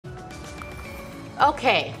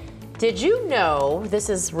Okay, did you know, this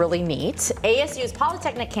is really neat, ASU's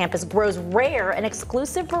Polytechnic campus grows rare and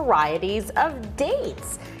exclusive varieties of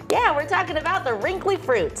dates. Yeah, we're talking about the wrinkly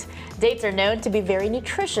fruit. Dates are known to be very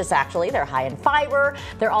nutritious, actually. They're high in fiber.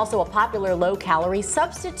 They're also a popular low-calorie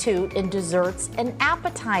substitute in desserts and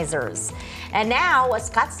appetizers. And now, a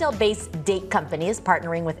Scottsdale-based date company is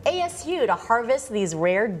partnering with ASU to harvest these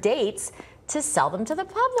rare dates to sell them to the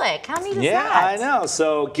public. How neat is that? Yeah, I know.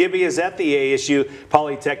 So Gibby is at the ASU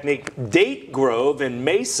Polytechnic Date Grove in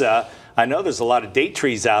Mesa. I know there's a lot of date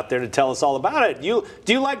trees out there to tell us all about it.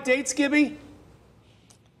 Do you like dates, Gibby?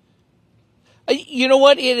 You know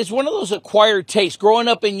what? It is one of those acquired tastes. Growing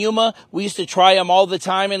up in Yuma, we used to try them all the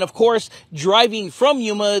time. And, of course, driving from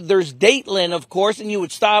Yuma, there's Dateland, of course, and you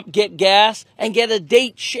would stop, get gas, and get a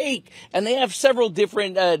date shake. And they have several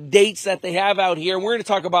different dates that they have out here. And we're going to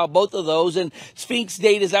talk about both of those. And Sphinx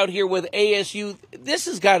Date is out here with ASU. This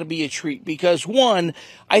has got to be a treat because, one,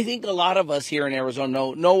 I think a lot of us here in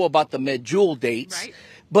Arizona know about the Medjool dates. Right.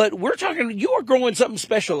 But we're talking, you are growing something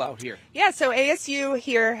special out here. Yeah, so ASU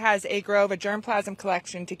here has a grove, a germplasm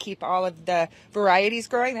collection to keep all of the varieties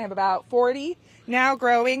growing. They have about 40 now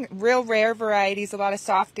growing, real rare varieties, a lot of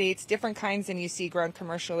soft dates, different kinds than you see grown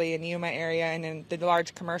commercially in the Yuma area and in the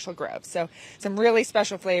large commercial groves. So some really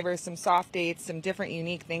special flavors, some soft dates, some different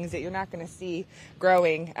unique things that you're not going to see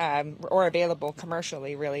growing or available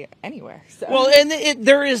commercially really anywhere. So. Well, and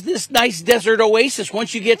there is this nice desert oasis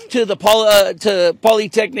once you get to the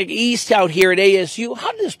Polytechnic East out here at ASU.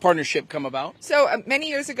 How did this partnership come about? So many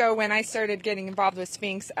years ago when I started getting involved with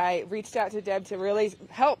Sphinx, I reached out to Deb to really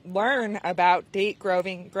help learn about date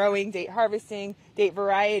growing, date harvesting, date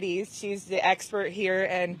varieties. She's the expert here,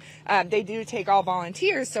 and they do take all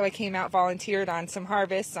volunteers, so I came out, volunteered on some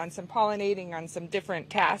harvests, on some pollinating, on some different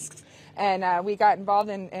tasks. And we got involved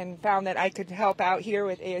and found that I could help out here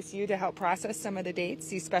with ASU to help process some of the dates,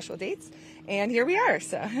 these special dates. And here we are.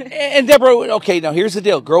 So. And Deborah, okay, now here's the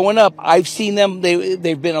deal. Growing up, I've seen them.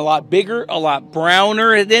 They've been a lot bigger, a lot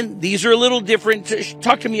browner, and then these are a little different.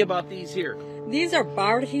 Talk to me about these here. These are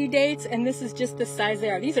Barhi dates, and this is just the size they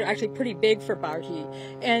are. These are actually pretty big for Barhi,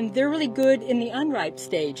 and they're really good in the unripe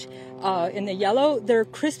stage. In the yellow, they're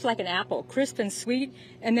crisp like an apple, crisp and sweet.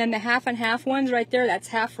 And then the half and half ones right there, that's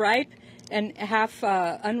half ripe and half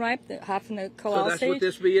unripe, half in the collal stage. So that's what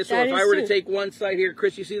this be. So if I were to take one side here,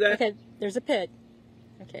 Chris, you see that? Okay, there's a pit.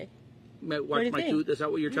 Okay. Watch my tooth. Is that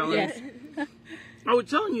what you're telling me? Yes. I was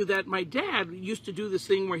telling you that my dad used to do this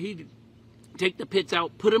thing where he'd take the pits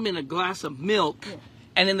out, put them in a glass of milk,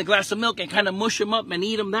 and in the glass of milk, and kind of mush them up and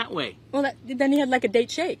eat them that way. Well, then he had like a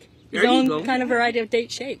date shake. His There you own go. kind of variety of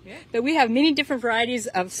date shake. Yeah. But we have many different varieties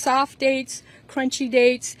of soft dates, crunchy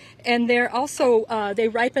dates, and they're also, they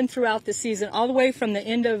ripen throughout the season, all the way from the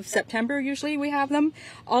end of September, usually we have them,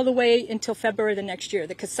 all the way until February the next year.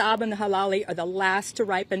 The kasab and the halali are the last to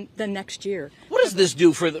ripen the next year. What does this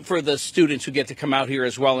do for the students who get to come out here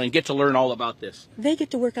as well and get to learn all about this? They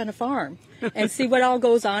get to work on a farm and see what all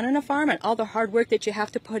goes on a farm and all the hard work that you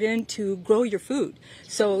have to put in to grow your food.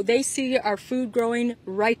 So they see our food growing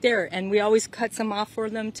right there, and we always cut some off for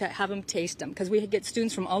them to have them taste them, because we get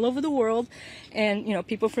students from all over the world, and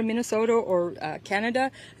people from Minnesota or Canada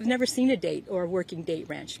have never seen a date or a working date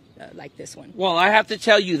ranch like this one. Well, I have to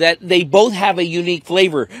tell you that they both have a unique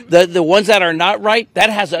flavor. The ones that are not ripe, that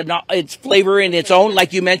has its flavor in its own,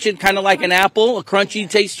 like you mentioned, kind of like an apple, a crunchy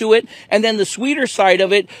taste to it. And then the sweeter side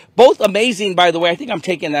of it, both amazing, by the way. I think I'm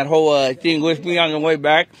taking that whole thing with me on the way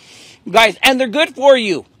back. Guys, and they're good for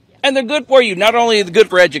you. And they're good for you. Not only is it good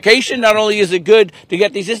for education, not only is it good to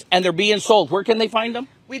get these, and they're being sold. Where can they find them?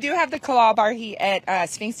 We do have the Kalal Barhi at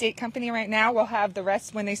Sphinx Date Company right now. We'll have the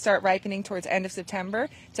rest when they start ripening towards end of September.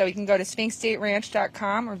 So you can go to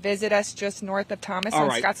sphinxdateranch.com or visit us just north of Thomas on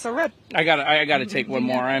Scottsdale Road. I gotta take one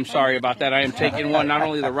more. I'm sorry about that. I am taking one, not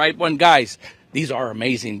only the ripe one. Guys, these are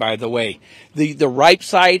amazing, by the way. The ripe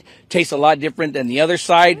side tastes a lot different than the other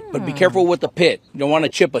side, but be careful with the pit. You don't want to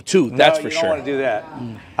chip a tooth, that's for sure. No, you don't want to do that.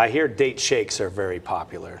 I hear date shakes are very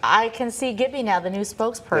popular. I can see Gibby now, the new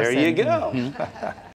spokesperson. There you go.